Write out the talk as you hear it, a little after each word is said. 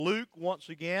Luke once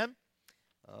again,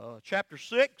 chapter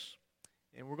 6,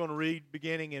 and we're going to read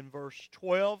beginning in verse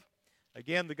 12.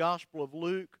 Again, the Gospel of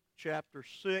Luke, chapter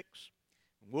 6.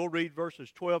 And we'll read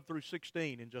verses 12 through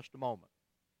 16 in just a moment.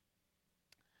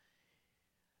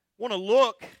 I want to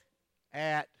look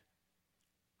at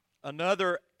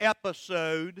another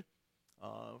episode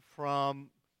from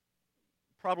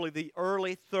probably the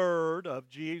early third of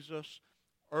Jesus'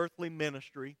 earthly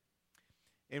ministry,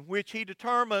 in which he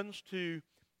determines to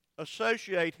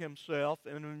associate himself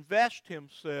and invest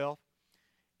himself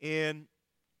in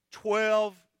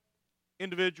 12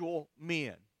 individual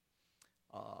men.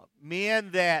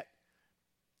 Men that,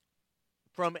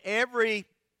 from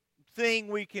everything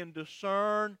we can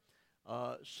discern,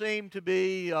 seem to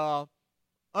be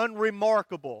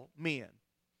unremarkable men.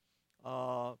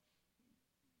 None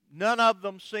of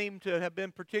them seem to have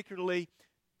been particularly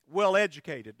well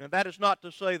educated. Now, that is not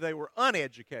to say they were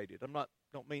uneducated.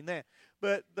 Don't mean that.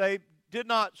 But they did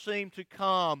not seem to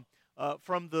come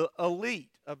from the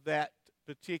elite of that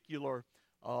particular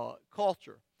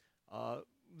culture.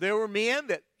 There were men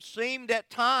that seemed at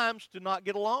times to not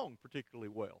get along particularly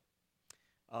well.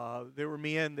 There were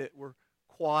men that were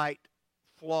quite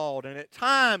flawed. And at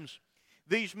times,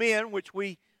 these men, which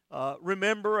we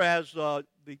remember as the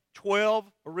 12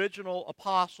 original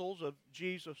apostles of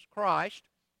Jesus Christ,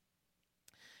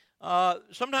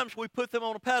 sometimes we put them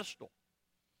on a pedestal.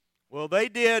 Well, they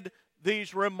did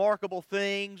these remarkable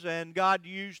things, and God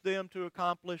used them to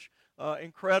accomplish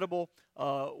incredible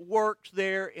works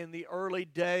there in the early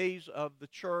days of the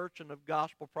church and of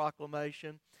gospel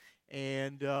proclamation.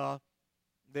 And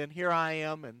then here I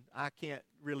am, and I can't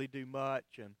really do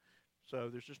much, and so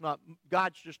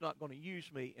God's just not going to use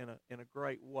me in a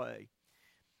great way.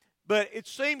 But it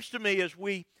seems to me, as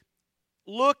we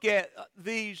look at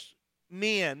these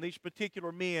men, these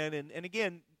particular men, and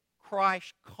again,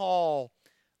 Christ's call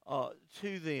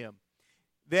to them,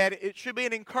 that it should be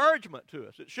an encouragement to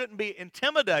us. It shouldn't be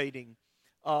intimidating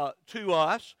to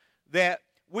us that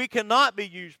we cannot be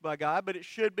used by God, but it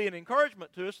should be an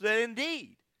encouragement to us that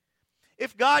indeed,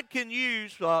 if God can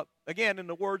use, again, in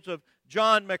the words of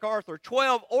John MacArthur,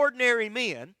 12 ordinary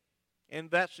men,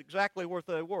 and that's exactly what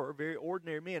they were, very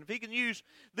ordinary men. If he can use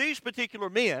these particular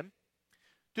men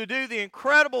to do the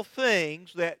incredible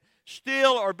things that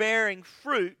still are bearing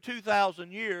fruit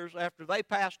 2,000 years after they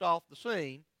passed off the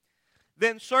scene,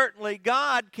 then certainly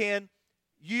God can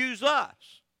use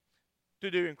us to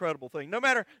do incredible things. No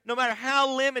matter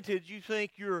how limited you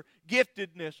think your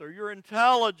giftedness or your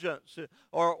intelligence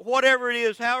or whatever it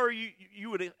is, however you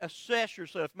would assess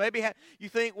yourself. Maybe you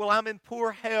think, well, I'm in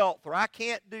poor health, or I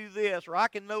can't do this, or I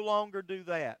can no longer do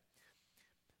that.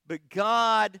 But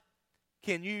God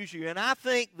can use you. And I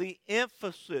think the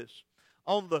emphasis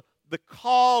on the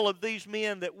call of these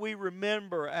men that we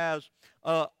remember as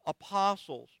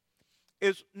apostles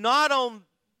is not on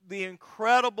the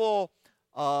incredible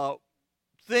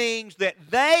things that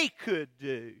they could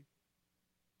do,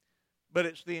 but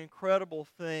it's the incredible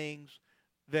things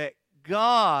that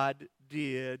God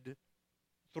did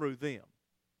through them.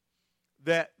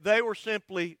 That they were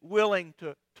simply willing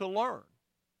to learn.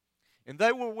 And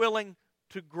they were willing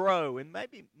to grow. And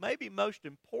maybe most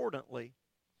importantly,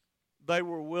 they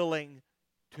were willing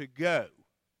to go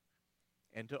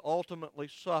and to ultimately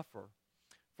suffer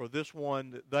for this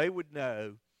one that they would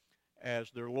know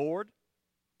as their Lord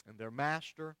and their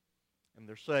Master and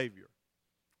their Savior.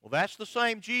 Well, that's the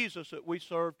same Jesus that we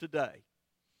serve today.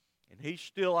 And He's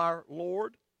still our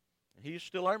Lord, and He's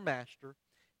still our Master,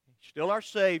 He's still our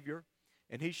Savior,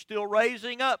 and He's still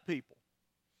raising up people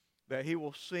that He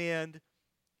will send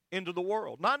into the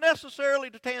world. Not necessarily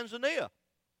to Tanzania,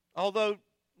 although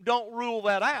don't rule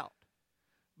that out,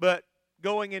 but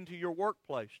going into your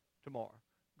workplace tomorrow,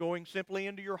 going simply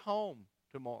into your home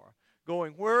tomorrow,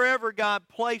 going wherever God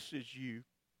places you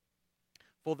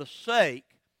for the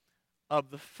sake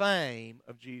of the fame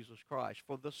of Jesus Christ,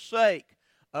 for the sake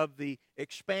of the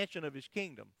expansion of His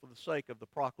kingdom, for the sake of the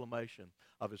proclamation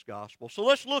of His gospel. So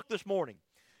let's look this morning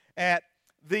at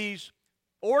these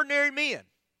ordinary men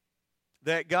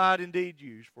that God indeed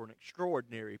used for an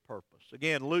extraordinary purpose.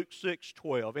 Again, Luke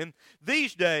 6:12. In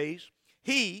these days,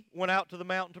 He went out to the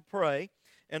mountain to pray,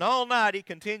 and all night He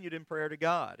continued in prayer to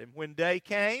God. And when day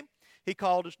came, He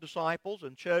called His disciples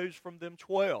and chose from them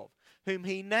 12, whom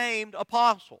He named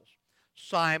apostles.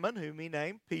 Simon, whom He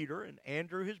named Peter, and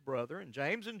Andrew his brother, and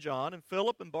James and John, and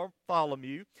Philip and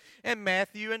Bartholomew, and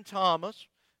Matthew and Thomas,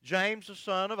 James the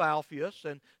son of Alphaeus,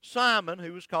 and Simon,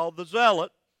 who was called the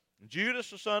Zealot, and Judas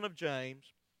the son of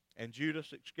James, and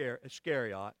Judas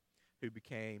Iscariot, who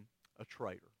became a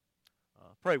traitor.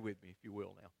 Pray with me, if you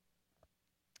will, now.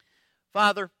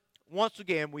 Father, once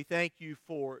again, we thank you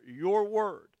for your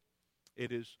word.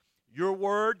 It is your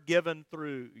word given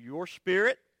through your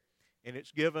Spirit, and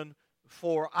it's given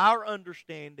for our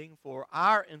understanding, for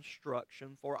our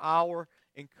instruction, for our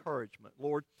encouragement.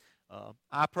 Lord,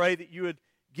 I pray that you would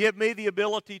give me the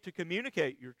ability to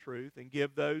communicate your truth and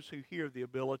give those who hear the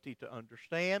ability to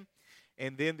understand,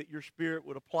 and then that your Spirit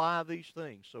would apply these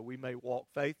things so we may walk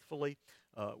faithfully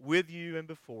with you and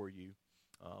before you.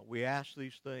 We ask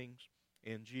these things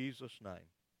in Jesus' name.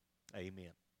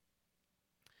 Amen.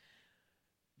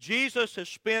 Jesus has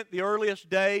spent the earliest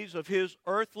days of his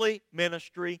earthly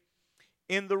ministry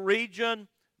in the region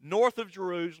north of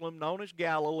Jerusalem, known as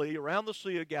Galilee, around the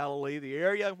Sea of Galilee, the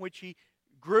area in which he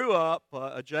grew up,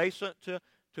 adjacent to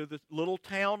the little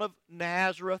town of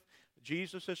Nazareth.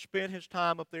 Jesus has spent his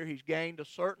time up there. He's gained a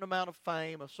certain amount of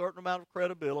fame, a certain amount of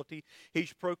credibility.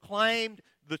 He's proclaimed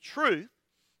the truth,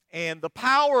 and the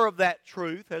power of that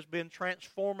truth has been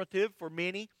transformative for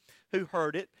many who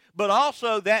heard it. But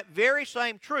also that very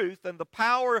same truth and the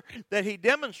power that he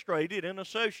demonstrated in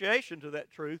association to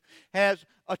that truth has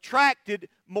attracted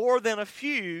more than a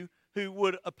few who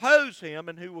would oppose him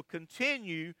and who will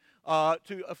continue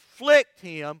to afflict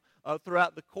him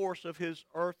throughout the course of his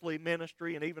earthly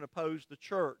ministry, and even oppose the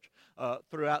church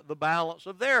throughout the balance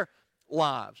of their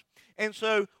lives. And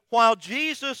so while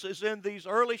Jesus is in these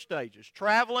early stages,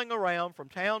 traveling around from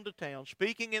town to town,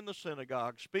 speaking in the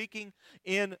synagogue, speaking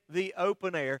in the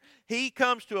open air, he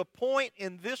comes to a point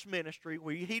in this ministry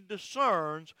where he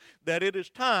discerns that it is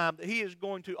time that he is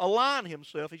going to align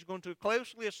himself, he's going to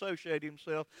closely associate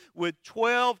himself with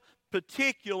 12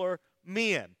 particular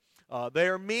men. They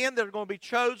are men that are going to be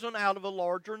chosen out of a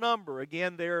larger number.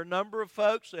 Again, there are a number of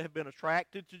folks that have been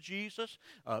attracted to Jesus.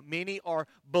 Many are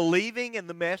believing in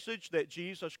the message that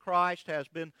Jesus Christ has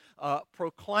been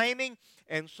proclaiming.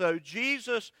 And so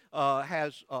Jesus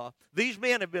these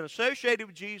men have been associated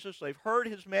with Jesus. They've heard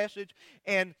his message.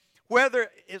 And whether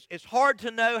it's hard to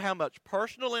know how much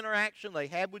personal interaction they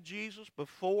had with Jesus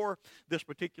before this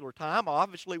particular time.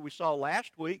 Obviously, we saw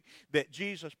last week that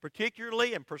Jesus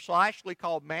particularly and precisely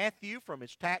called Matthew from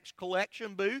his tax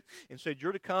collection booth and said,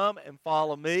 "You're to come and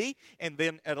follow me." And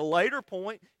then at a later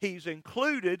point, he's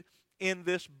included in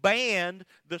this band,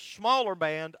 the smaller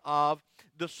band of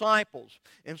disciples.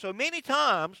 And so many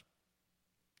times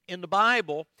in the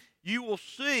Bible, you will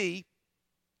see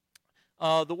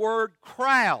the word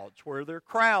crowds, where there are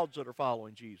crowds that are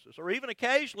following Jesus. Or even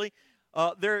occasionally,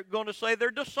 they're going to say they're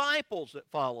disciples that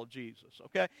follow Jesus.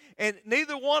 Okay? And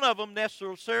neither one of them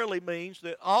necessarily means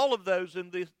that all of those in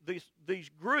these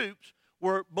groups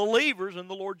were believers in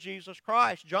the Lord Jesus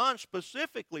Christ. John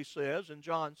specifically says in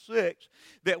John 6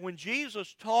 that when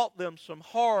Jesus taught them some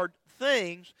hard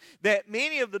things, that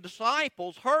many of the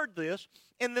disciples heard this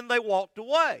and then they walked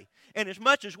away. And as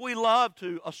much as we love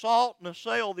to assault and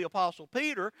assail the Apostle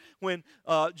Peter, when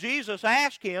Jesus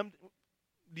asked him,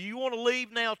 "Do you want to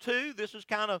leave now too? This is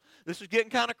getting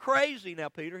kind of crazy now,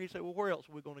 Peter." He said, "Well, where else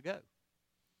are we going to go?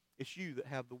 It's you that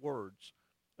have the words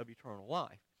of eternal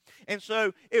life." And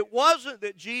so it wasn't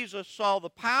that Jesus saw the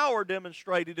power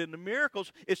demonstrated in the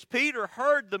miracles. It's Peter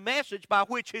heard the message by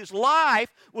which his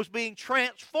life was being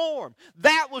transformed.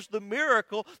 That was the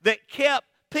miracle that kept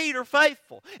Peter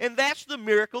faithful. And that's the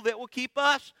miracle that will keep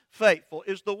us faithful,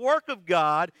 is the work of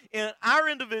God in our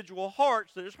individual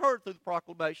hearts that is heard through the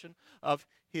proclamation of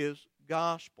his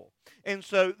gospel. And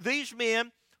so these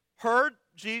men heard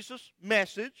Jesus'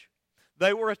 message.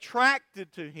 They were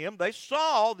attracted to him. They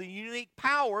saw the unique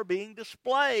power being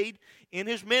displayed in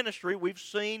his ministry. We've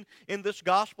seen in this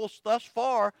gospel thus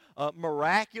far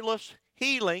miraculous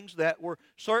healings that were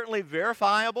certainly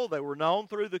verifiable. They were known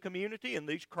through the community, and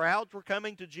these crowds were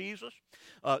coming to Jesus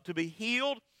to be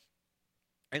healed.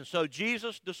 And so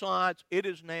Jesus decides it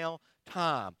is now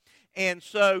time. And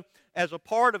so as a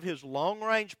part of his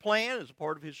long-range plan, as a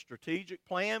part of his strategic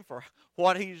plan for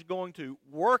what he's going to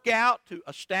work out to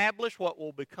establish what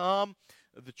will become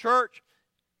the church,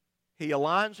 he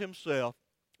aligns himself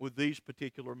with these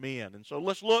particular men. And so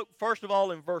let's look, first of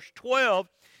all, in verse 12,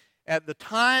 at the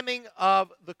timing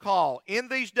of the call. In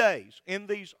these days, in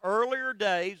these earlier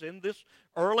days, in this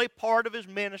early part of his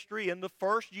ministry, in the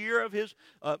first year of his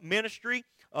ministry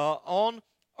on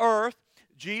earth,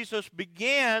 Jesus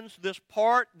begins this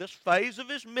phase of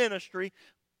his ministry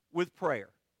with prayer.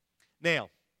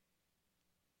 Now,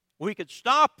 we could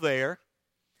stop there,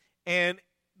 and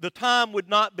the time would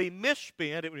not be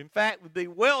misspent. It would, in fact, be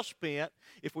well spent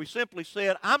if we simply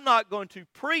said, "I'm not going to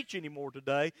preach anymore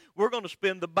today. We're going to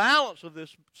spend the balance of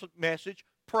this message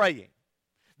praying."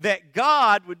 that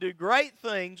God would do great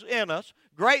things in us,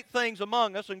 great things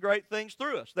among us, and great things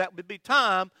through us. That would be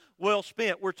time well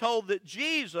spent. We're told that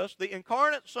Jesus, the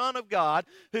incarnate Son of God,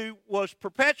 who was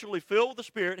perpetually filled with the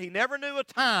Spirit, he never knew a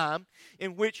time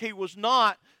in which he was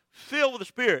not filled with the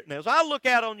Spirit. Now, as I look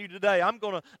out on you today, I'm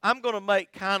going to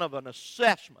make kind of an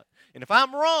assessment. And if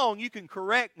I'm wrong, you can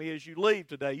correct me as you leave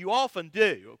today. You often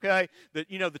do, okay? That,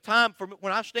 the time for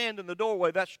when I stand in the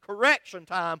doorway, that's correction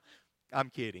time.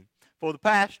 I'm kidding. For the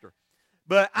pastor.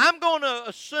 But I'm going to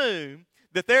assume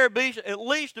that there be at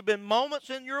least have been moments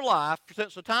in your life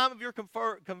since the time of your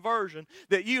conversion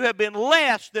that you have been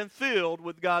less than filled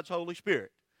with God's Holy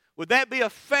Spirit. Would that be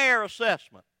a fair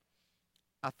assessment?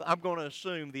 I'm going to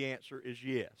assume the answer is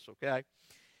yes, okay?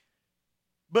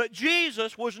 But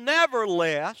Jesus was never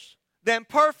less than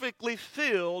perfectly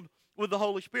filled with the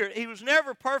Holy Spirit. He was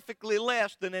never perfectly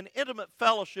less than an intimate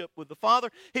fellowship with the Father.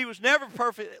 He was never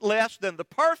less than the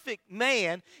perfect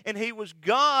man, and he was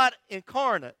God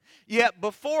incarnate. Yet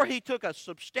before he took a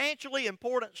substantially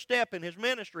important step in his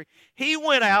ministry, he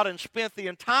went out and spent the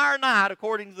entire night,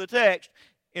 according to the text,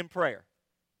 in prayer.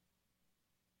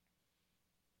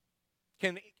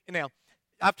 Now,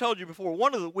 I've told you before,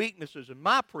 one of the weaknesses in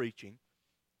my preaching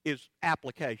is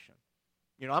application.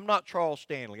 I'm not Charles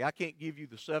Stanley. I can't give you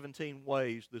the 17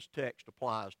 ways this text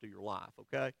applies to your life,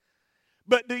 okay?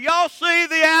 But do y'all see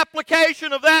the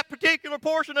application of that particular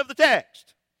portion of the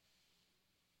text?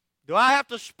 Do I have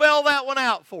to spell that one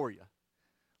out for you?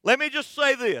 Let me just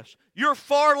say this. You're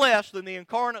far less than the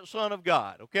incarnate Son of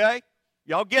God, okay?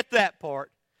 Y'all get that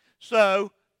part.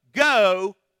 So,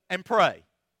 go and pray,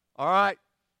 all right?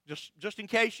 Just in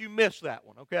case you missed that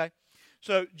one, okay?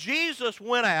 So, Jesus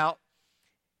went out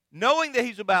knowing that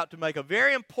he's about to make a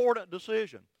very important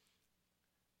decision.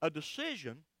 A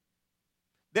decision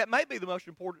that may be the most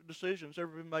important decision that's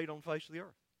ever been made on the face of the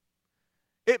earth.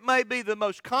 It may be the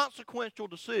most consequential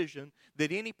decision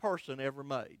that any person ever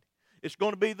made. It's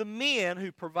going to be the men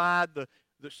who provide the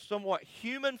somewhat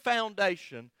human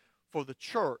foundation for the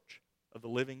church of the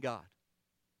living God.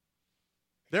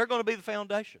 They're going to be the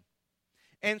foundation.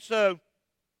 And so,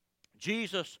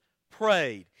 Jesus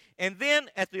prayed. And then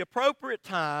at the appropriate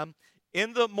time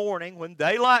in the morning when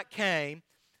daylight came,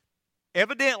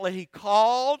 evidently he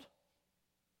called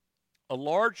a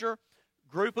larger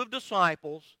group of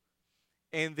disciples,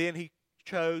 and then he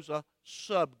chose a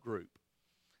subgroup.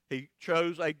 He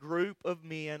chose a group of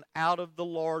men out of the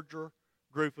larger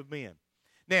group of men.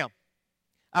 Now,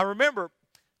 I remember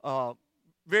a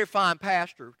very fine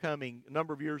pastor coming a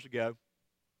number of years ago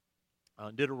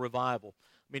and did a revival.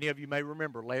 Many of you may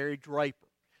remember Larry Draper.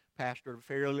 Pastored a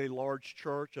fairly large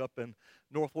church up in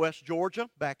northwest Georgia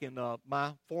back in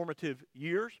my formative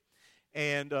years.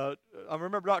 And I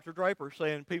remember Dr. Draper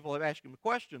saying, people have asked him the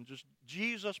question, does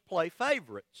Jesus play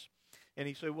favorites? And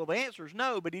he said, well, the answer is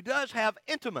no, but he does have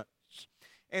intimates.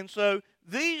 And so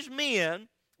these men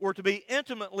were to be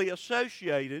intimately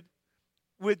associated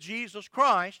with Jesus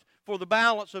Christ for the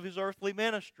balance of his earthly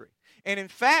ministry. And in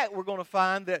fact, we're going to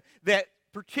find that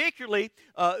particularly,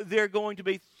 there are going to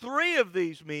be 3 of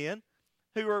these men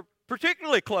who are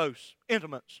particularly close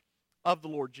intimates of the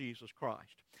Lord Jesus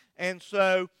Christ. And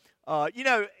so, in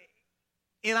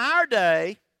our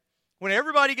day, when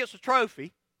everybody gets a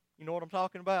trophy, you know what I'm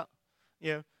talking about?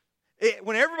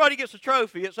 When everybody gets a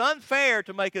trophy, it's unfair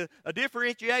to make a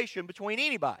differentiation between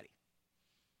anybody.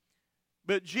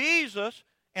 But Jesus,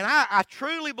 and I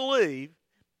truly believe,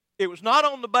 it was not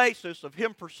on the basis of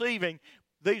him perceiving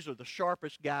these are the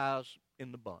sharpest guys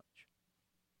in the bunch.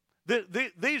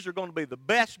 These are going to be the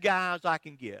best guys I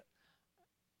can get.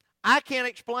 I can't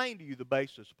explain to you the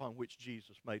basis upon which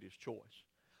Jesus made his choice,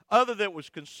 other than it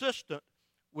was consistent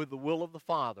with the will of the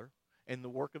Father and the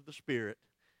work of the Spirit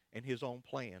and his own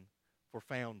plan for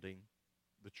founding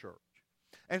the church.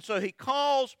 And so he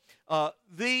calls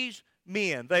these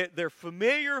men. They're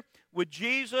familiar with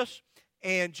Jesus,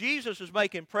 and Jesus is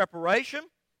making preparation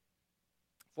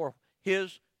for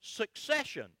his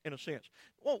succession, in a sense.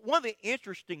 Well, one of the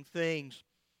interesting things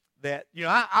that,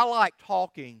 I like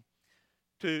talking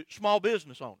to small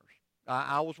business owners.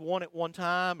 I was one at one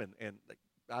time, and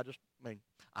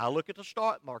I look at the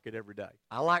stock market every day.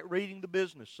 I like reading the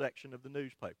business section of the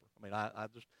newspaper.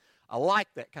 I like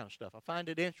that kind of stuff. I find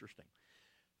it interesting.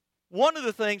 One of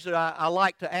the things that I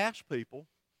like to ask people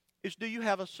is, do you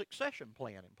have a succession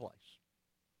plan in place?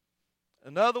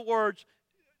 In other words,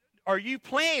 are you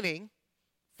planning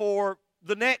for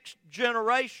the next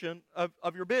generation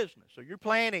of your business? Are you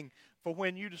planning for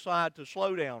when you decide to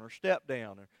slow down or step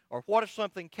down? Or what if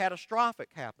something catastrophic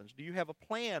happens? Do you have a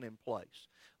plan in place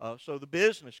so the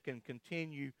business can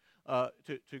continue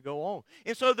to go on.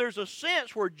 And so there's a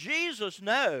sense where Jesus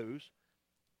knows,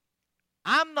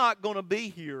 I'm not going to be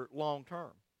here long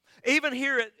term. Even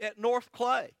here at North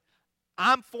Clay,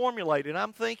 I'm formulating,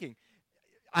 I'm thinking,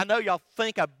 I know y'all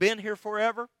think I've been here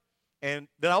forever and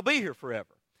that I'll be here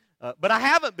forever. But I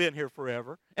haven't been here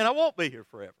forever, and I won't be here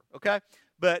forever, okay?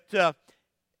 But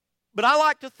I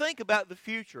like to think about the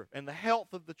future and the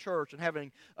health of the church and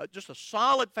having just a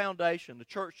solid foundation. The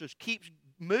church just keeps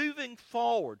moving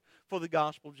forward for the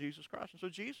gospel of Jesus Christ. And so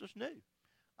Jesus knew,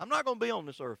 I'm not going to be on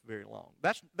this earth very long.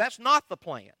 That's not the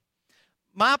plan.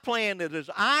 My plan is as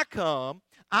I come,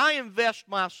 I invest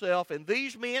myself in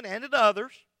these men and in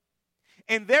others,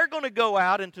 and they're going to go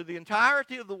out into the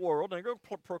entirety of the world, and they're going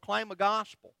to proclaim a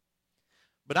gospel.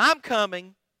 But I'm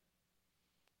coming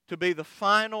to be the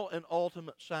final and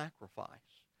ultimate sacrifice.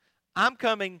 I'm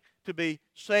coming to be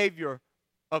Savior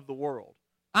of the world.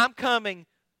 I'm coming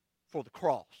for the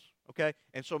cross, okay?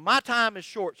 And so my time is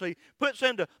short. So he puts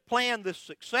into plan this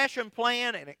succession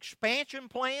plan and expansion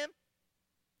plan.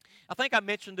 I think I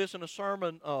mentioned this in a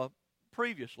sermon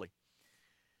previously.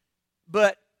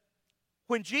 But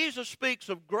when Jesus speaks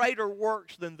of greater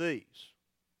works than these,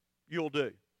 you'll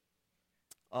do.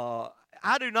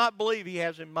 I do not believe he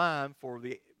has in mind for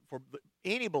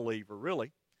any believer,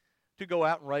 really, to go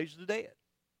out and raise the dead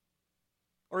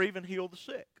or even heal the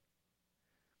sick.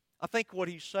 I think what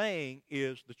he's saying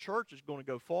is the church is going to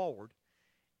go forward,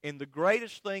 and the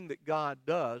greatest thing that God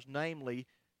does, namely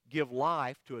give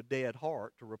life to a dead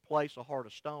heart, to replace a heart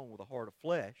of stone with a heart of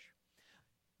flesh,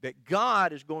 that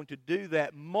God is going to do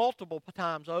that multiple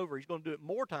times over. He's going to do it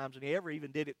more times than he ever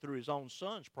even did it through his own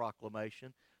Son's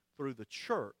proclamation, through the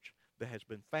church that has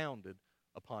been founded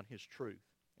upon his truth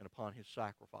and upon his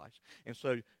sacrifice. And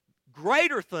so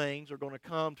greater things are going to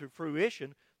come to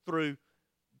fruition through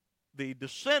the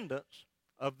descendants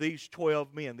of these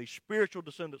 12 men, these spiritual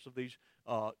descendants of these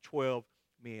 12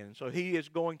 men. And so he is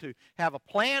going to have a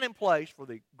plan in place for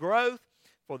the growth,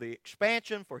 for the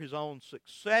expansion, for his own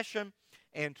succession,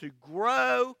 and to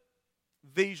grow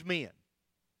these men,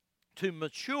 to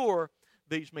mature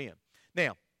these men.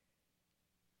 Now,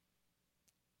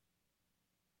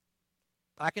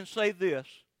 I can say this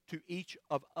to each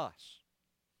of us.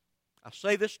 I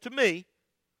say this to me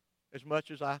as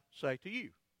much as I say to you.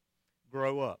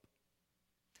 Grow up.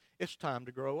 It's time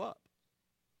to grow up.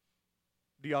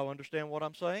 Do y'all understand what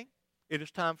I'm saying? It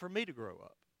is time for me to grow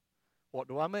up. What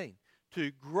do I mean?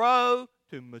 To grow,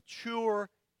 to mature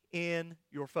in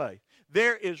your faith.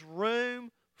 There is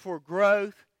room for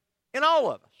growth in all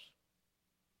of us.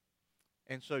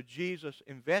 And so Jesus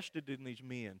invested in these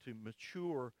men to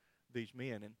mature these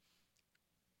men. And,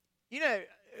 you know,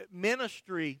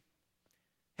 ministry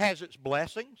has its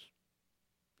blessings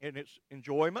and its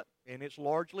enjoyment, and it's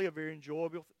largely a very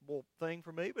enjoyable thing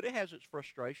for me, but it has its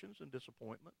frustrations and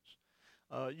disappointments.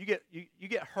 You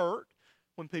get hurt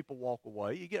when people walk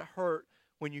away. You get hurt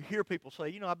when you hear people say,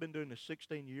 you know, I've been doing this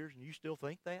 16 years and you still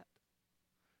think that?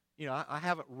 You know, I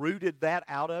haven't rooted that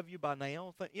out of you by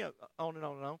now. You know, on and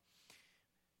on and on.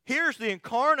 Here's the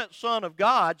incarnate Son of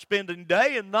God spending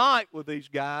day and night with these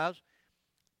guys.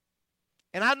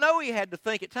 And I know he had to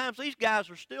think at times, these guys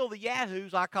are still the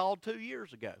yahoos I called 2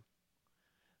 years ago.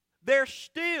 They're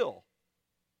still,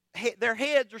 their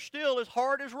heads are still as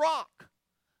hard as rock.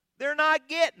 They're not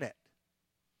getting it.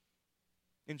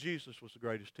 And Jesus was the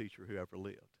greatest teacher who ever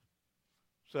lived.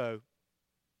 So,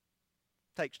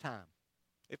 it takes time.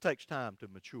 It takes time to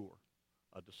mature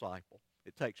a disciple.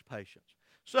 It takes patience.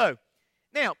 So,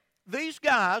 now, these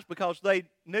guys, because they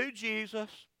knew Jesus,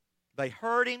 they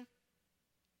heard him,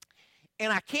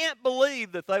 and I can't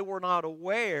believe that they were not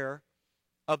aware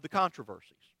of the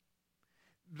controversies.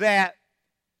 That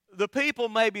the people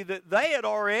maybe that they had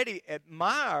already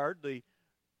admired, the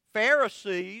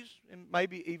Pharisees, and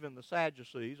maybe even the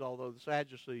Sadducees, although the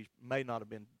Sadducees may not have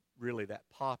been really that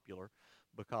popular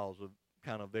because of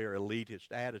kind of their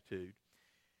elitist attitude.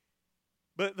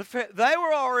 But they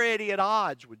were already at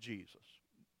odds with Jesus.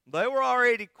 They were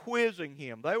already quizzing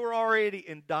him. They were already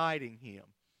indicting him.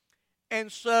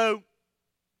 And so,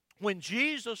 when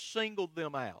Jesus singled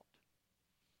them out,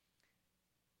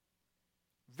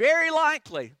 very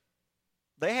likely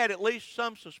they had at least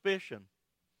some suspicion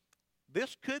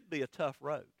this could be a tough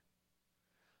road,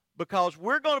 because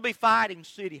we're going to be fighting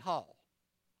City Hall.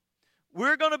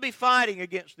 We're going to be fighting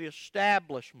against the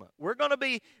establishment. We're going to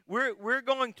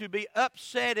be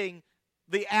upsetting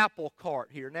the apple cart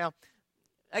here. Now,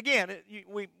 again,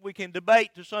 we can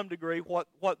debate to some degree what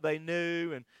they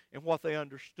knew and what they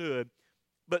understood,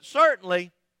 but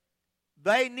certainly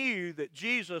they knew that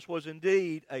Jesus was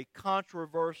indeed a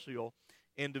controversial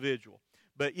individual.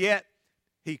 But yet,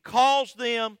 he calls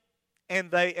them and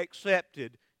they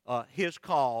accepted his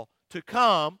call to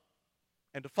come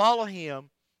and to follow him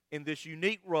in this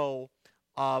unique role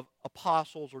of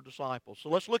apostles or disciples. So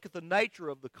let's look at the nature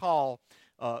of the call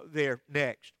there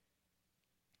next.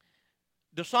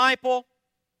 Disciple,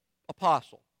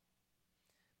 apostle.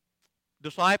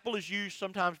 Disciple is used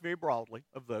sometimes very broadly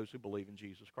of those who believe in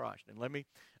Jesus Christ. And let me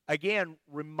again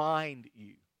remind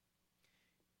you,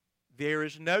 there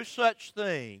is no such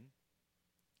thing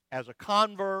as a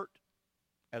convert,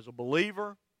 as a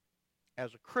believer,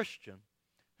 as a Christian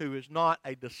who is not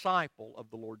a disciple of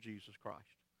the Lord Jesus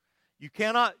Christ. You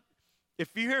cannot, if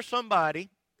you hear somebody,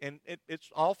 and it's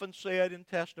often said in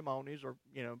testimonies or,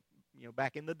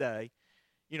 back in the day,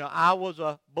 I was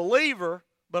a believer,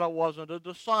 but I wasn't a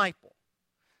disciple.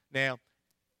 Now,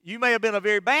 you may have been a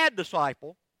very bad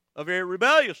disciple, a very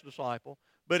rebellious disciple,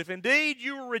 but if indeed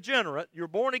you were regenerate, you're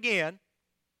born again,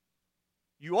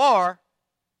 you are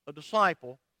a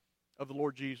disciple of the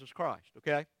Lord Jesus Christ,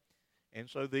 okay? And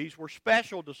so these were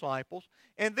special disciples.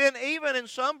 And then even in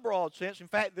some broad sense, in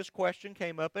fact, this question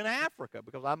came up in Africa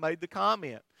because I made the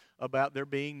comment about there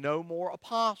being no more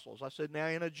apostles. I said, now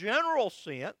in a general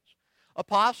sense,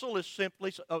 apostle is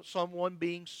simply someone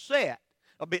being sent.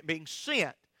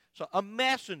 So a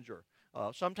messenger,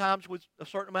 sometimes with a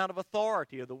certain amount of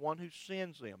authority of the one who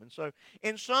sends them. And so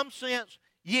in some sense,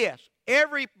 yes,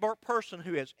 every person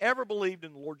who has ever believed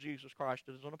in the Lord Jesus Christ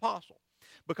is an apostle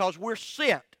because we're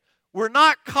sent. We're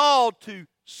not called to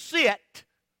sit.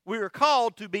 We are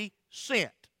called to be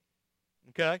sent.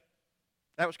 Okay?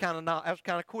 That was kind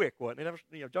of quick, wasn't it?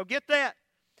 Did y'all get that?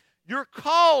 Your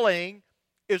calling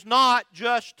is not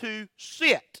just to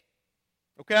sit.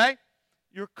 Okay?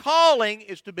 Your calling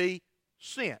is to be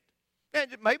sent.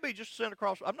 And it may be just sent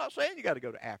across. I'm not saying you got to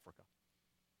go to Africa.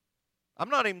 I'm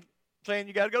not even saying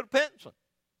you got to go to Penson.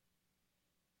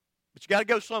 But you got to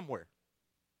go somewhere.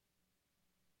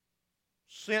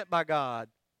 Sent by God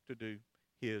to do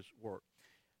his work.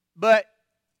 But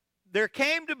there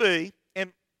came to be,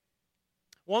 and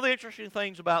one of the interesting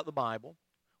things about the Bible,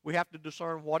 we have to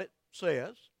discern what it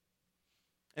says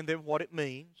and then what it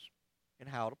means and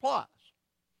how it applies.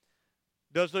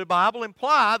 Does the Bible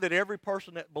imply that every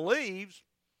person that believes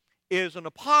is an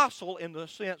apostle in the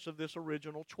sense of this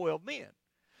original 12 men?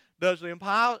 Does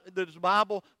the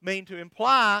Bible mean to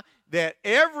imply that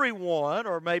everyone,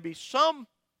 or maybe some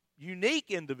unique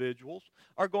individuals,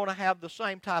 are going to have the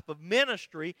same type of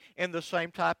ministry and the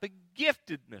same type of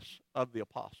giftedness of the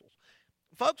apostles?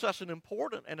 Folks, that's an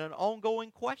important and an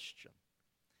ongoing question.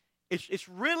 It's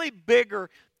really bigger.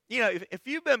 If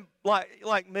you've been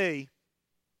like me,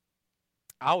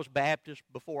 I was Baptist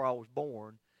before I was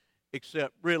born,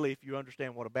 except really if you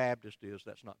understand what a Baptist is,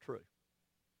 that's not true.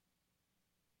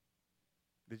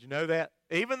 Did you know that?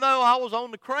 Even though I was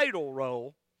on the cradle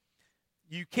roll,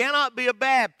 you cannot be a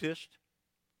Baptist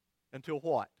until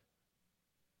what?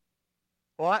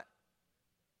 What?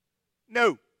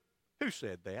 No. Who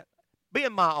said that? Be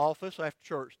in my office after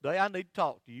church today. I need to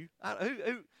talk to you.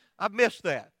 I missed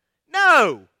that.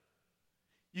 No.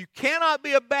 You cannot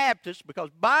be a Baptist because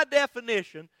by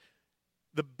definition,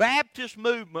 the Baptist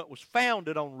movement was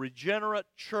founded on regenerate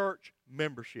church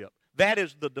membership. That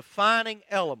is the defining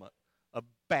element of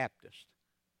Baptist,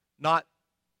 not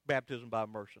baptism by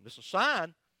immersion. It's a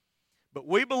sign, but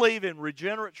we believe in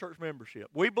regenerate church membership.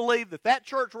 We believe that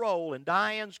church roll in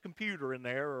Diane's computer in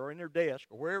there or in her desk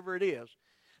or wherever it is,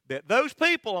 that those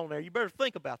people on there, you better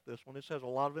think about this one. This has a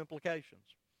lot of implications.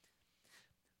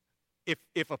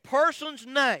 If a person's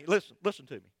name, listen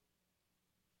to me.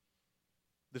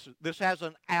 This has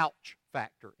an ouch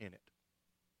factor in it,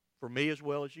 for me as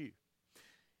well as you.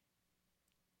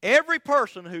 Every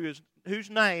person whose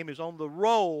name is on the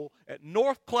roll at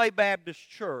North Clay Baptist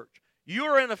Church,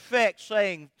 you're in effect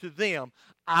saying to them,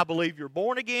 I believe you're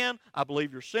born again, I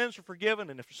believe your sins are forgiven,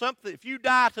 and if you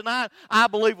die tonight, I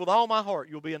believe with all my heart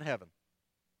you'll be in heaven.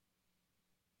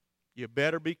 You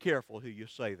better be careful who you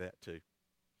say that to,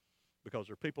 because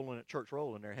there are people in that church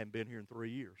roll in there who haven't been here in 3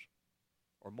 years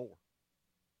or more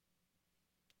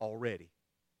already.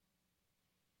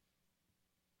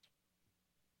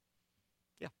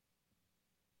 Yeah.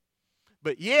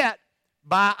 But yet,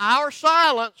 by our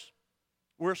silence,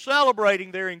 we're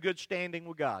celebrating they're in good standing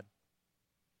with God.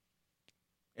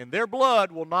 And their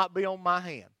blood will not be on my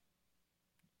hand.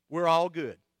 We're all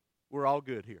good. We're all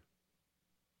good here.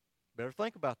 Better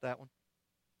think about that one.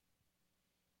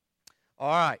 All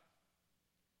right.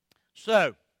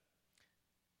 So,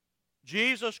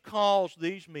 Jesus calls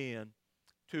these men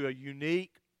to a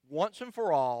unique, once and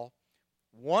for all,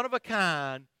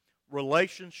 one-of-a-kind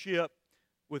relationship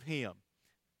with Him.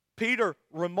 Peter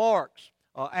remarks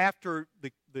after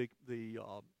the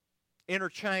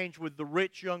interchange with the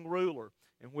rich young ruler,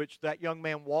 in which that young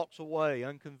man walks away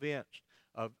unconvinced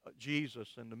of Jesus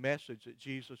and the message that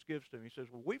Jesus gives to him. He says,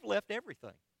 well, we've left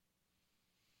everything.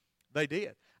 They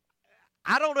did.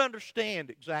 I don't understand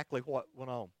exactly what went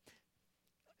on.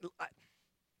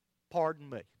 Pardon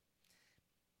me.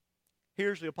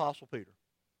 Here's the Apostle Peter.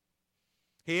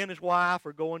 He and his wife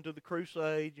are going to the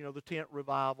crusade, the tent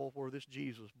revival where this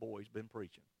Jesus boy's been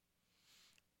preaching.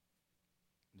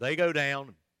 They go down,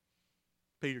 and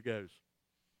Peter goes,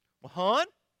 well, hon,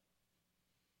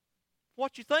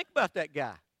 what you think about that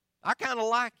guy? I kind of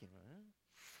like him.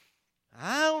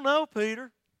 I don't know,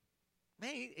 Peter.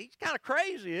 Man, he's kind of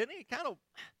crazy, isn't he?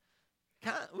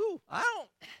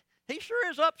 He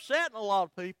sure is upsetting a lot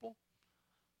of people.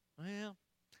 Well,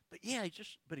 but yeah,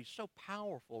 he's so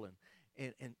powerful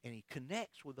and he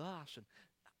connects with us. And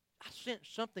I sense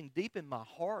something deep in my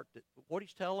heart that what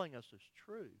he's telling us is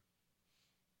true.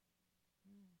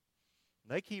 And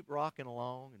they keep rocking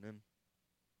along, and then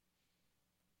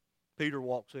Peter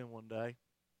walks in one day.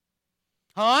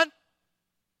 Hon,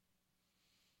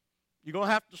 you're going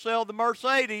to have to sell the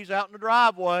Mercedes out in the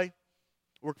driveway.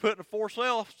 We're putting a for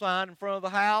sale sign in front of the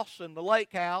house and the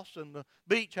lake house and the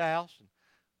beach house. And,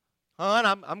 hon,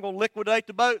 I'm going to liquidate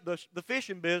the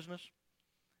fishing business.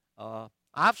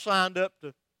 I've signed up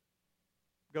to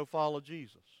go follow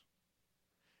Jesus.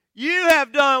 You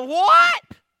have done what?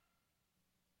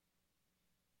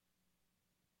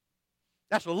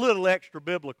 That's a little extra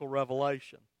biblical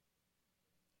revelation.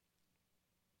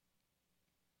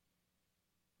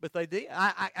 But they did.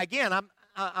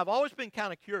 I've always been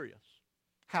kind of curious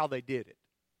how they did it.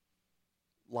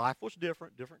 Life was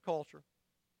different culture.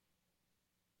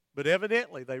 But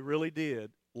evidently they really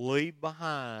did leave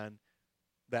behind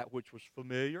that which was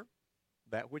familiar,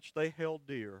 that which they held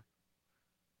dear,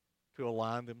 to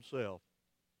align themselves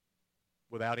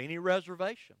without any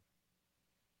reservation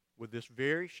with this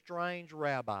very strange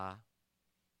rabbi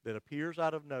that appears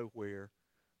out of nowhere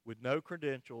with no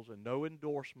credentials and no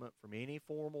endorsement from any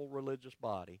formal religious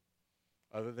body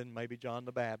other than maybe John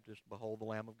the Baptist, behold the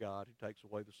Lamb of God who takes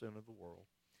away the sin of the world.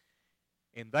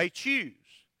 And they choose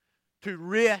to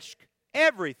risk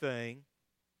everything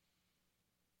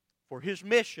for his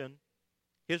mission,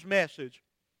 his message,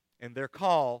 and their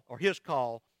call, or his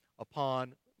call,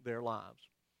 upon their lives.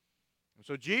 And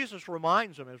so Jesus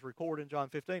reminds them, as recorded in John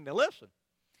 15, now listen,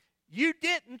 you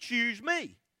didn't choose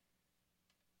me.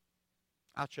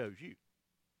 I chose you.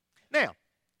 Now,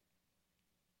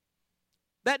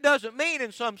 that doesn't mean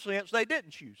in some sense they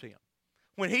didn't choose him.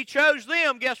 When he chose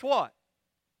them, guess what?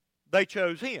 They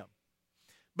chose him.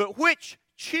 But which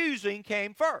choosing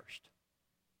came first?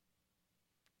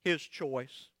 His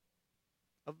choice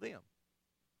of them.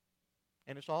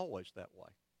 And it's always that way.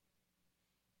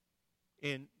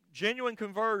 In genuine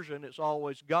conversion, it's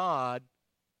always God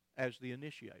as the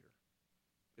initiator.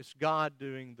 It's God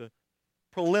doing the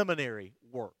preliminary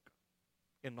work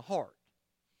in the heart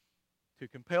to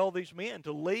compel these men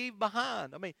to leave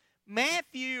behind. I mean,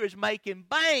 Matthew is making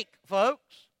bank,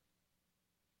 folks.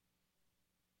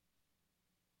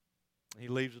 He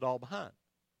leaves it all behind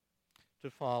to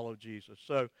follow Jesus.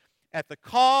 So, at the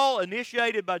call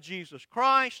initiated by Jesus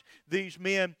Christ, these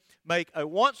men make a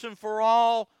once and for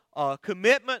all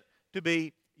commitment to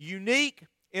be unique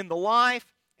in the life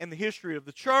and the history of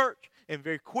the church. And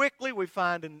very quickly we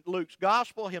find in Luke's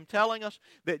gospel him telling us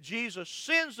that Jesus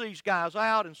sends these guys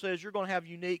out and says you're going to have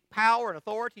unique power and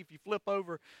authority. If you flip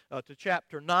over to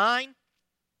chapter 9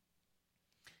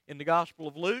 in the Gospel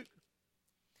of Luke,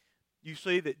 you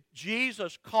see that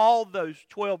Jesus called those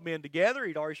 12 men together.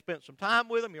 He'd already spent some time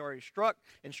with them. He already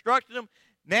instructed them.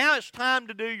 Now it's time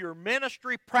to do your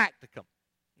ministry practicum.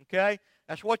 Okay?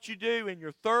 That's what you do in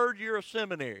your third year of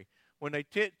seminary. When they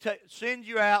send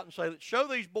you out and say, show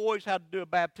these boys how to do a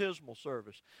baptismal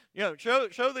service.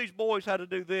 Show these boys how to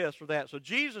do this or that. So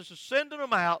Jesus is sending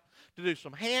them out to do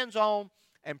some hands-on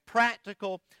and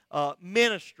practical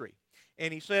ministry.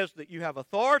 And he says that you have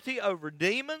authority over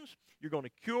demons, you're going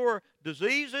to cure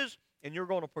diseases, and you're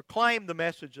going to proclaim the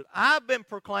message that I've been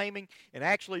proclaiming, and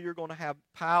actually you're going to have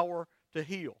power to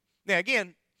heal. Now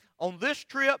again, on this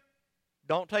trip,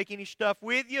 don't take any stuff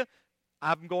with you.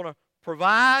 I'm going to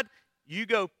provide. You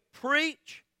go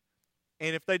preach,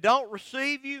 and if they don't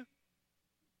receive you,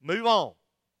 move on.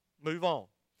 Move on.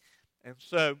 And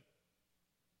so,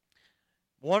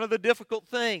 one of the difficult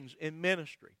things in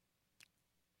ministry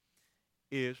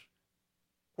is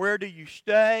where do you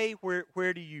stay?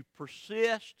 Where do you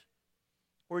persist?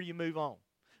 Where do you move on?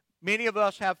 Many of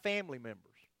us have family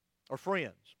members or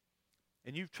friends,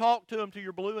 and you've talked to them till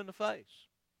you're blue in the face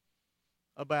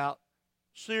about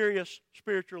serious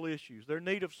spiritual issues, their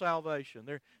need of salvation,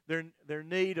 their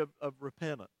need of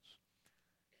repentance.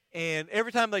 And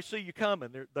every time they see you coming,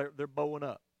 they're bowing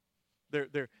up.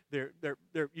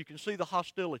 You can see the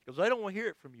hostility because they don't want to hear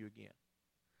it from you again.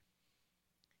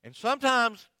 And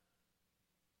sometimes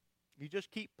you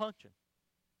just keep punching.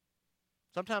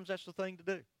 Sometimes that's the thing to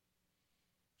do.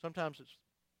 Sometimes it's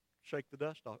shake the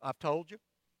dust off. I've told you,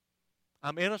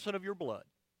 I'm innocent of your blood.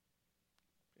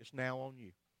 It's now on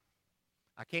you.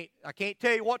 I can't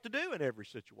tell you what to do in every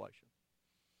situation.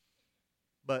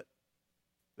 But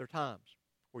there are times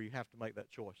where you have to make that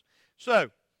choice. So,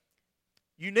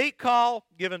 unique call,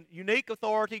 given unique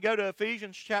authority. Go to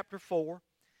Ephesians chapter 4.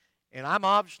 And I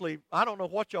don't know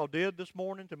what y'all did this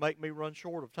morning to make me run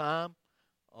short of time.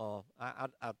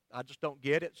 I just don't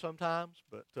get it sometimes.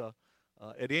 But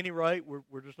at any rate,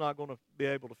 we're just not going to be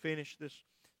able to finish this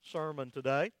sermon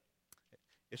today.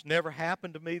 It's never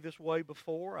happened to me this way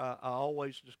before. I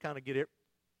always just kind of get it.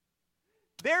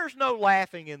 There's no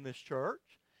laughing in this church.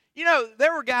 You know,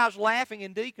 there were guys laughing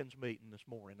in deacons' meeting this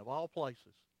morning, of all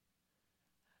places.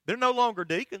 They're no longer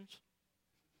deacons.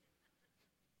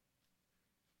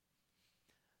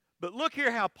 But look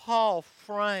here how Paul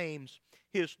frames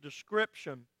his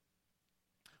description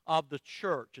of the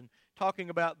church and talking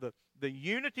about the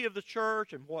unity of the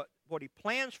church and what he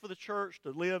plans for the church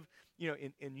to live,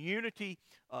 in unity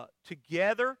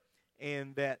together,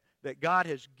 and that God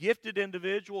has gifted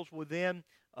individuals within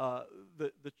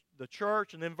the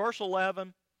church. And then verse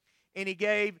 11, and he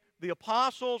gave the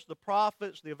apostles, the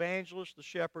prophets, the evangelists, the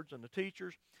shepherds, and the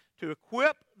teachers to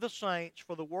equip the saints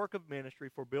for the work of ministry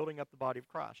for building up the body of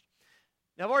Christ.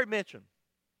 Now, I've already mentioned,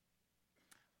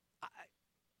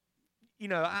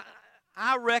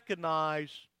 I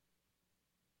recognize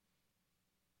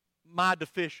my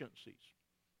deficiencies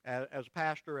as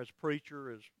pastor, as preacher,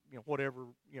 as whatever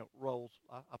roles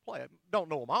I play. I don't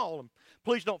know them all, and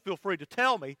please don't feel free to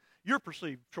tell me your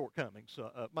perceived shortcomings.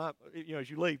 As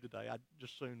you leave today, I'd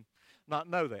just soon not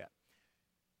know that.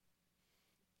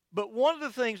 But one of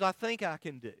the things I think I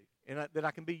can do, and that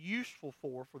I can be useful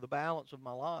for the balance of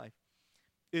my life,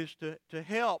 is to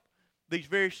help these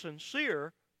very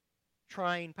sincere,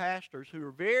 trained pastors who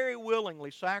are very willingly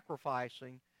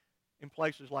sacrificing in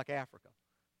places like Africa.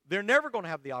 They're never going to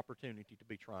have the opportunity to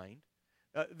be trained.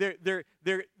 The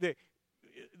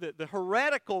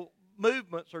heretical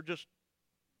movements are just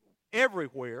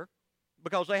everywhere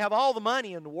because they have all the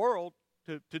money in the world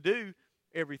to do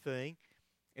everything.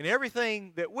 And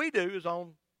everything that we do is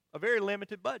on a very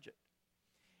limited budget.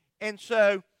 And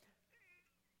so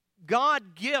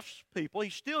God gifts people, He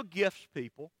still gifts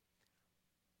people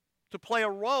to play a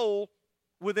role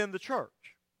within the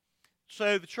church.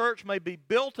 So the church may be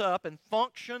built up and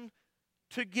function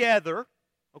together,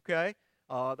 okay?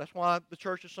 That's why the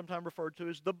church is sometimes referred to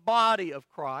as the body of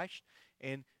Christ.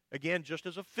 And again, just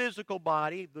as a physical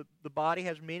body, the body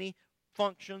has many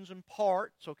functions and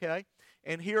parts, okay?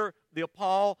 And here the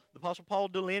Apostle Paul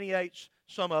delineates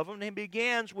some of them, and he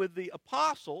begins with the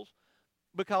apostles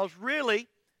because really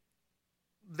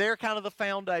they're kind of the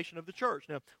foundation of the church.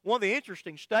 Now, one of the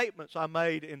interesting statements I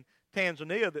made in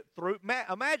Tanzania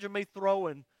imagine me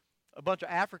throwing a bunch of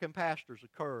African pastors a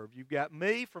curve. You've got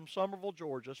me from Summerville,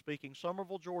 Georgia, speaking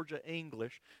Summerville, Georgia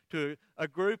English to a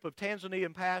group of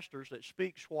Tanzanian pastors that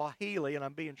speak Swahili, and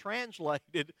I'm being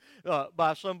translated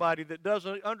by somebody that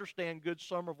doesn't understand good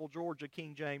Summerville, Georgia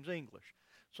King James English.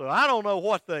 So I don't know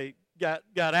what they got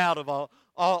out of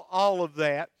all of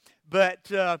that, but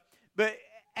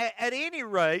at any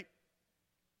rate,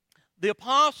 the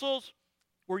apostles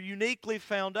were uniquely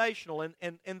foundational,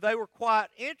 and they were quite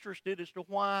interested as to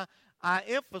why I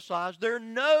emphasize there are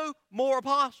no more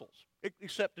apostles,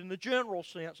 except in the general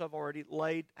sense I've already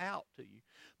laid out to you,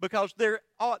 because there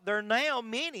are now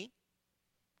many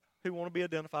who want to be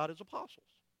identified as apostles.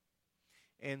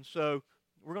 And so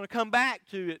we're going to come back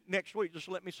to it next week. Just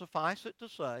let me suffice it to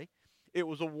say it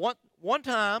was a one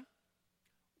time,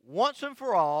 once and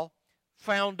for all,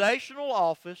 foundational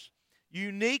office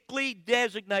uniquely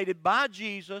designated by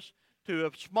Jesus to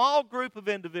a small group of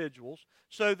individuals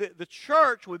so that the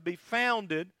church would be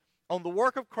founded on the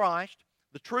work of Christ,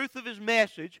 the truth of His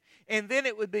message, and then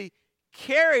it would be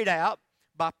carried out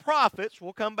by prophets,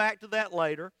 we'll come back to that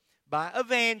later, by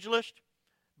evangelists,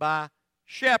 by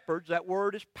shepherds, that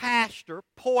word is pastor,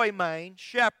 poimen,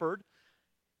 shepherd,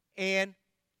 and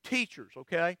teachers,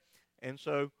 okay? And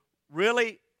so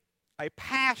really a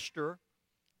pastor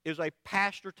is a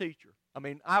pastor-teacher. I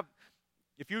mean,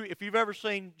 if you've ever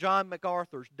seen John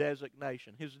MacArthur's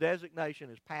designation, his designation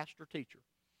is pastor-teacher.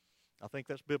 I think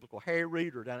that's biblical. Harry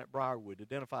Reeder down at Briarwood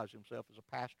identifies himself as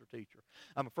a pastor-teacher.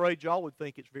 I'm afraid y'all would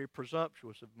think it's very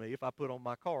presumptuous of me if I put on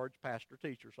my cards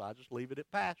pastor-teacher, so I just leave it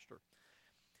at pastor.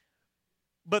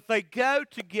 But they go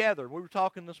together. We were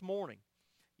talking this morning.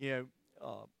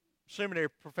 Seminary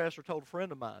professor told a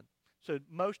friend of mine, said,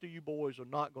 most of you boys are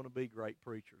not going to be great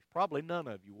preachers. Probably none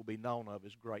of you will be known of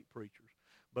as great preachers.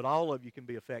 But all of you can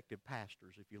be effective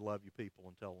pastors if you love your people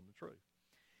and tell them the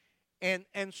truth.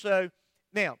 And so,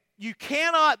 now, you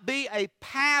cannot be a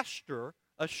pastor,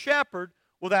 a shepherd,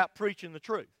 without preaching the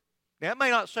truth. Now, it may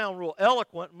not sound real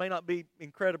eloquent, it may not be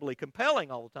incredibly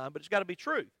compelling all the time, but it's got to be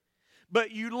truth.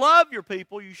 But you love your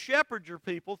people, you shepherd your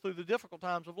people through the difficult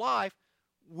times of life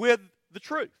with the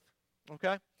truth.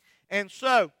 Okay? And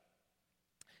so,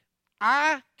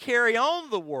 I carry on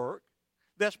the work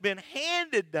that's been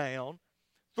handed down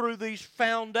through these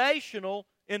foundational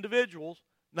individuals,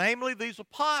 namely these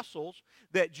apostles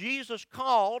that Jesus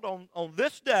called on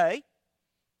this day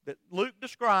that Luke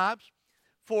describes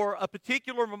for a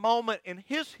particular moment in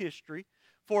his history,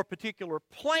 for a particular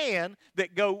plan that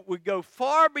would go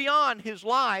far beyond his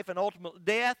life and ultimate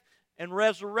death and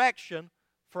resurrection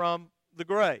from the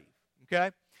grave.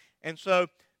 Okay? And so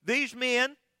these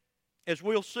men, as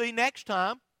we'll see next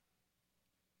time,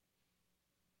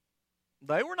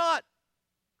 they were not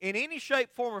in any shape,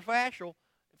 form, or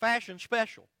fashion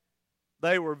special.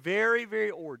 They were very,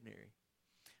 very ordinary.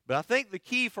 But I think the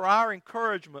key for our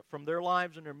encouragement from their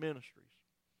lives and their ministries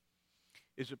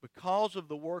is that because of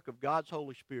the work of God's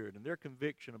Holy Spirit and their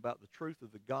conviction about the truth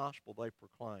of the gospel they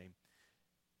proclaim,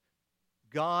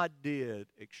 God did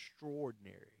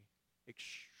extraordinary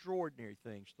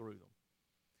things through them.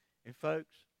 And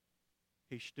folks,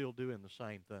 He's still doing the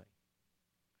same thing.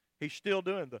 He's still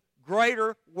doing the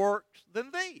greater works than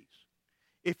these.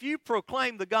 If you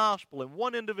proclaim the gospel and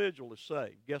one individual is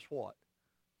saved, guess what?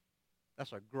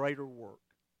 That's a greater work.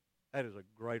 That is a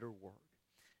greater work.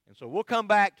 And so we'll come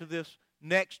back to this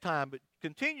next time, but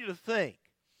continue to think.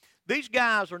 These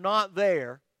guys are not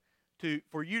there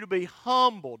for you to be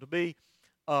humble, to be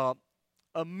a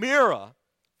mirror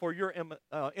for your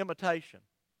imitation.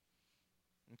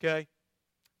 Okay?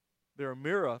 They're a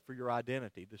mirror for your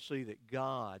identity, to see that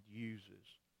God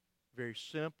uses very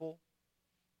simple,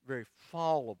 very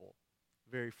fallible,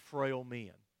 very frail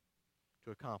men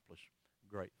to accomplish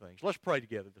great things. Let's pray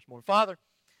together this morning. Father,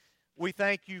 we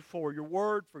thank you for your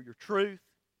word, for your truth,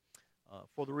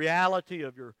 for the reality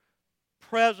of your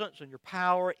presence and your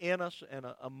power in us and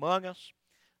among us.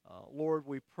 Lord,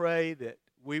 we pray that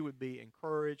we would be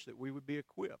encouraged, that we would be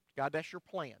equipped. God, that's your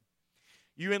plan.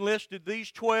 You enlisted these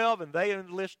 12, and they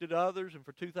enlisted others, and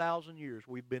for 2,000 years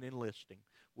we've been enlisting.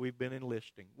 We've been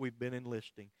enlisting. We've been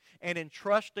enlisting. And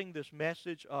entrusting this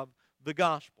message of the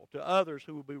gospel to others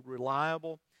who will be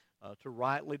reliable to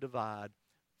rightly divide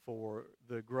for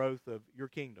the growth of your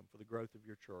kingdom, for the growth of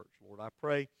your church. Lord, I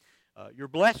pray your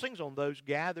blessings on those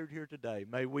gathered here today.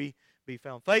 May we be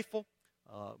found faithful.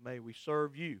 May we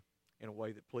serve you in a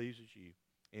way that pleases you.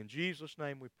 In Jesus'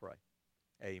 name we pray.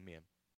 Amen.